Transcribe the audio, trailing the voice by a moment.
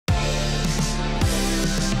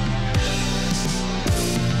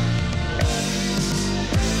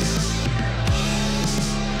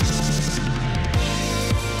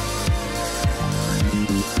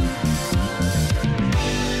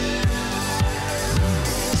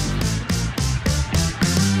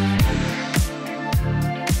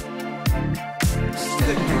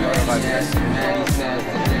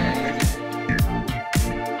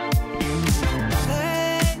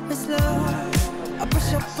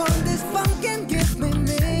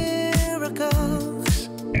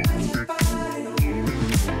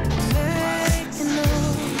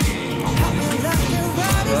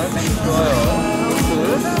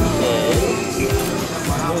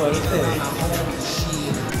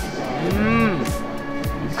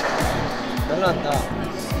잘 나왔다.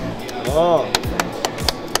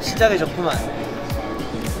 시작이 좋구만.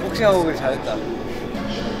 복싱하고 오길 잘했다.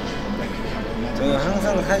 저는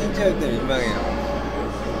항상 사진 찍을 때 민망해요.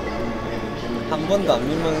 한 번도 안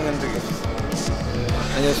민망한 적이 없어요.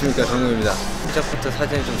 안녕하십니까, 정우입니다. 시작부터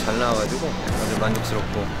사진이 좀 잘 나와가지고 아주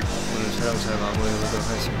만족스럽고 오늘 촬영 잘 마무리해보도록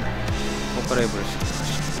하겠습니다. 옷 갈아입으러 가시죠.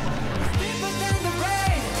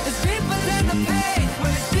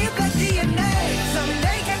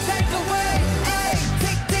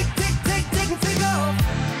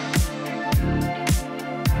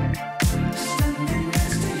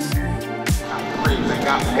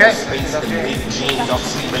 Okay. Jeans, I'm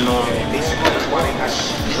sleeping on it. They said that's why they got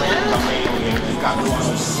straight. I mean, you got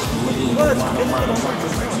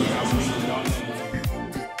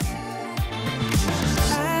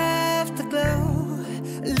afterglow,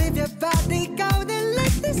 leave your body golden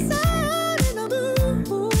like the sun in a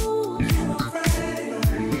blue.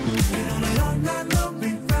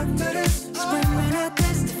 Screaming, I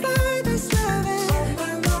testify this loving.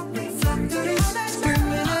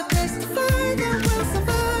 Screaming, I testify that we'll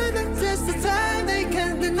survive the test of time. They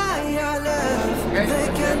can't deny our love. They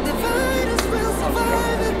can't divide us. We'll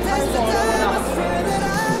survive the test of time. I swear that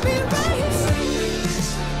I'll be right.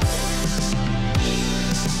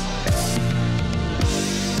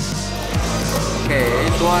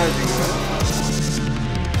 오케이, 좋아요 지금.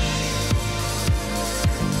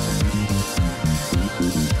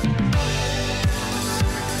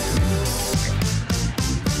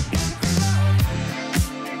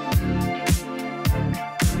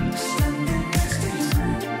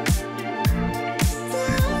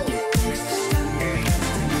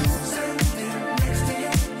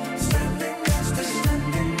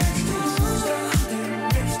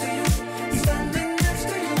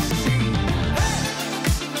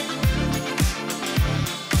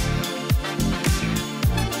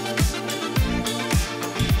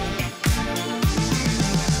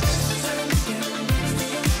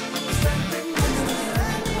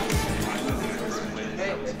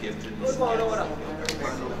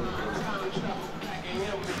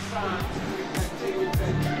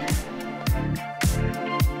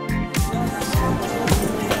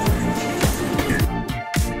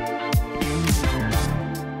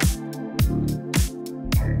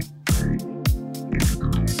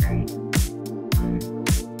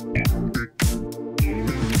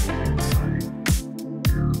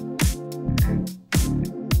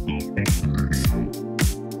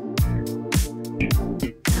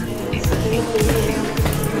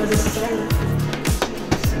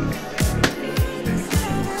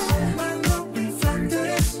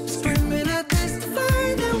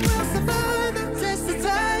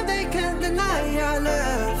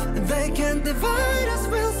 Divide us,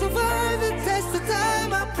 we'll survive the test of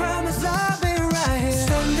time. I promise I'll be right.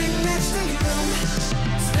 Standing next to you,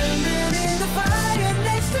 standing in the fire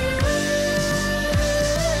next to you.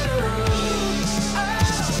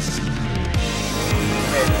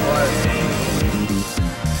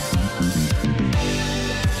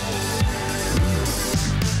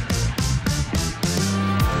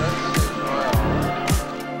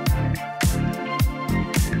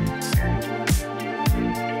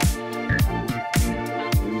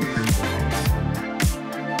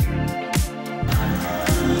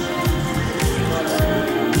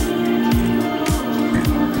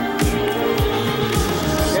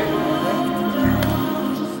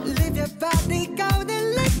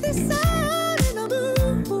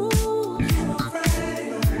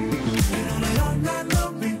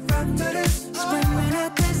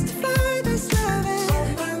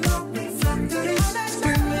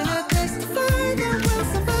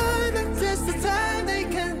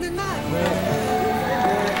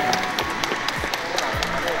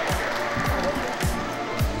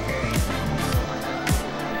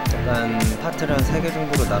 약간 파트를 한 3개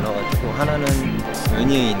정도로 나눠가지고 하나는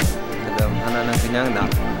연예인, 그 다음 하나는 그냥 나,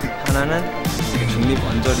 하나는 중립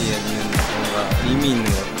언저리에 있는 뭔가 의미 있는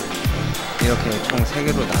것들, 이렇게 총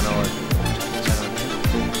 3개로 나눠가지고 촬영을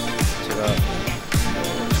했고, 제가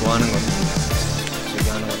좋아하는 것들,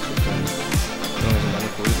 즐겨하는 것들 좀 그런 게 좀 많이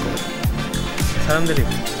보일 거예요. 사람들이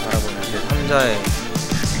바라보는 제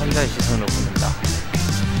 3자의 시선으로 보는다,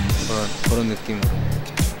 그런 느낌으로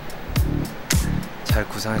이렇게 잘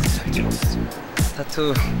구상해서 잘 찍었어요.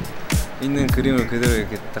 타투 있는 그림을 그대로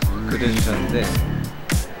이렇게 딱 그려주셨는데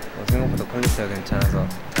생각보다 퀄리티가 괜찮아서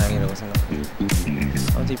영상이라고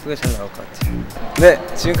생각합니다. 아무튼 이쁘게 잘 나올 것 같아요.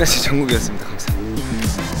 네, 지금까지 정국이었습니다.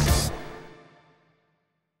 감사합니다.